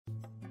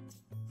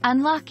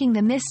Unlocking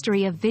the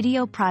mystery of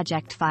video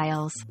project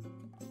files.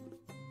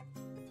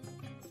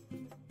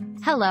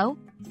 Hello,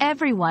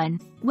 everyone.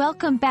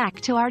 Welcome back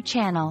to our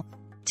channel.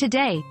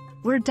 Today,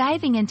 we're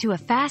diving into a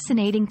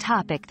fascinating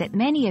topic that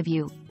many of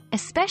you,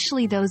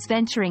 especially those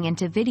venturing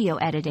into video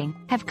editing,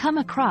 have come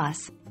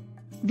across: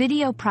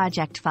 video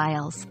project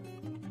files.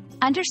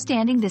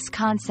 Understanding this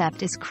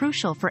concept is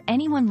crucial for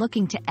anyone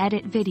looking to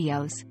edit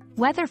videos,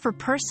 whether for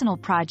personal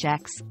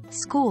projects,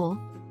 school,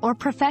 or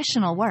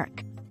professional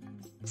work.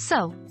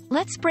 So,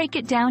 let's break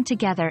it down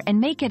together and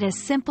make it as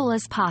simple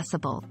as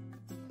possible.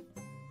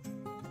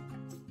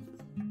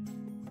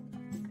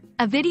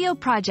 A video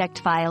project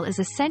file is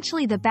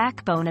essentially the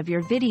backbone of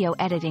your video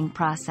editing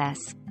process.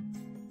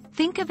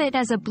 Think of it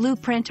as a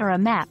blueprint or a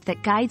map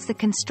that guides the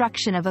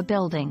construction of a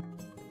building.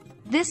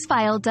 This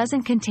file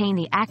doesn't contain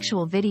the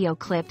actual video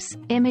clips,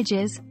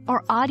 images,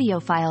 or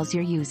audio files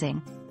you're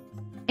using.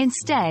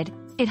 Instead,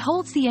 it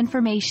holds the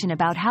information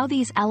about how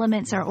these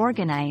elements are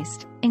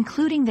organized,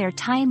 including their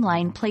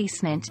timeline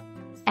placement,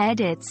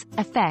 edits,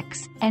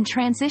 effects, and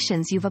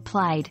transitions you've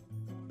applied.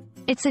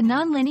 It's a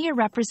nonlinear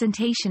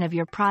representation of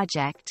your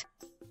project,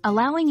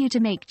 allowing you to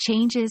make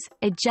changes,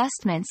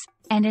 adjustments,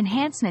 and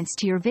enhancements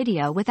to your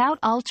video without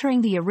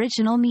altering the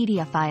original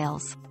media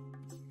files.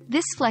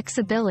 This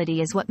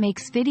flexibility is what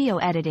makes video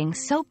editing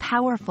so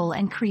powerful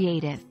and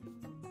creative.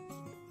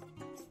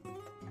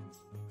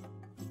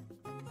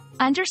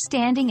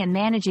 Understanding and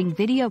managing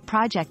video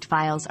project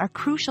files are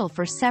crucial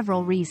for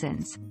several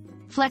reasons.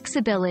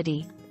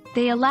 Flexibility.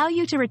 They allow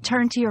you to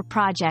return to your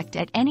project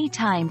at any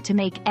time to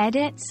make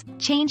edits,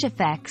 change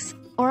effects,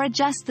 or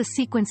adjust the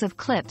sequence of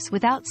clips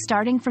without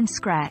starting from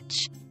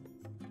scratch.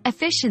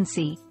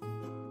 Efficiency.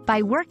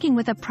 By working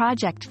with a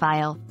project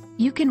file,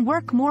 you can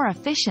work more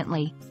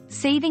efficiently,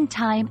 saving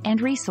time and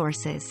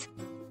resources.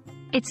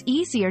 It's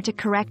easier to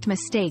correct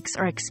mistakes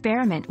or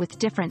experiment with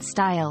different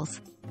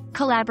styles.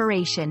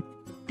 Collaboration.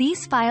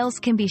 These files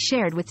can be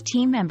shared with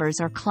team members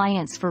or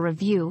clients for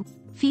review,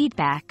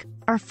 feedback,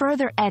 or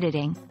further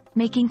editing,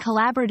 making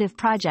collaborative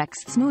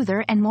projects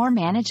smoother and more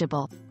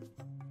manageable.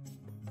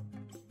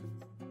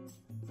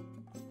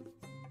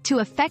 To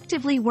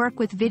effectively work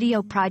with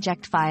video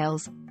project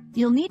files,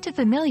 you'll need to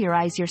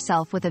familiarize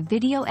yourself with a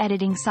video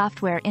editing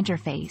software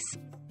interface.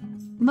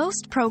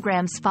 Most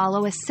programs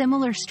follow a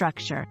similar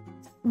structure.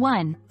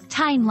 1.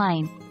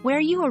 Timeline, where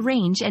you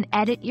arrange and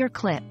edit your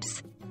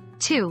clips.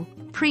 2.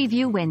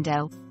 Preview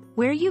window,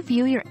 where you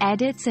view your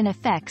edits and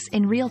effects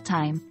in real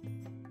time.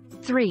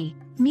 3.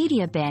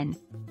 Media bin,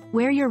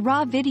 where your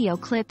raw video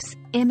clips,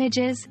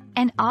 images,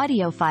 and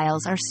audio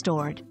files are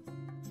stored.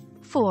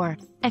 4.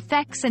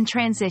 Effects and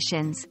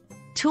transitions,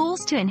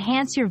 tools to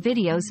enhance your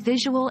video's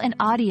visual and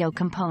audio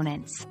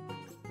components.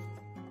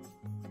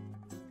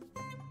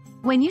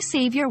 When you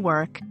save your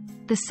work,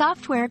 the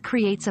software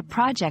creates a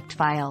project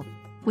file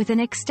with an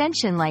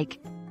extension like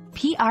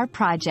PR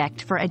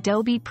Project for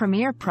Adobe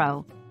Premiere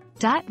Pro,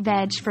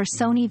 .veg for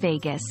Sony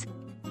Vegas,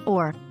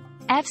 or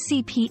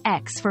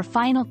FCPX for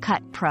Final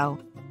Cut Pro,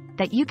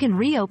 that you can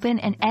reopen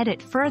and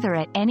edit further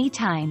at any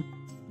time.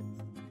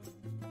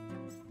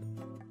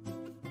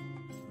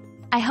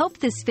 I hope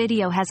this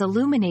video has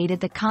illuminated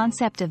the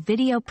concept of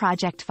video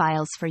project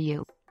files for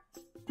you.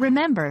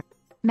 Remember,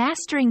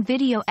 mastering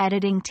video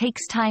editing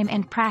takes time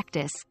and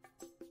practice,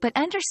 but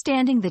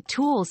understanding the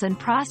tools and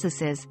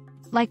processes,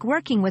 like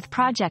working with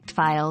project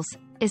files,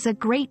 is a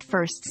great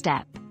first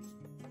step.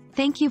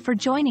 Thank you for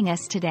joining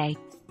us today.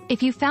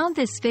 If you found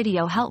this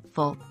video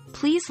helpful,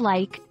 please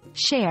like,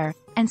 share,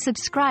 and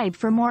subscribe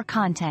for more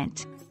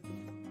content.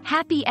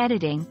 Happy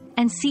editing,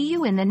 and see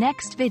you in the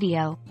next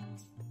video.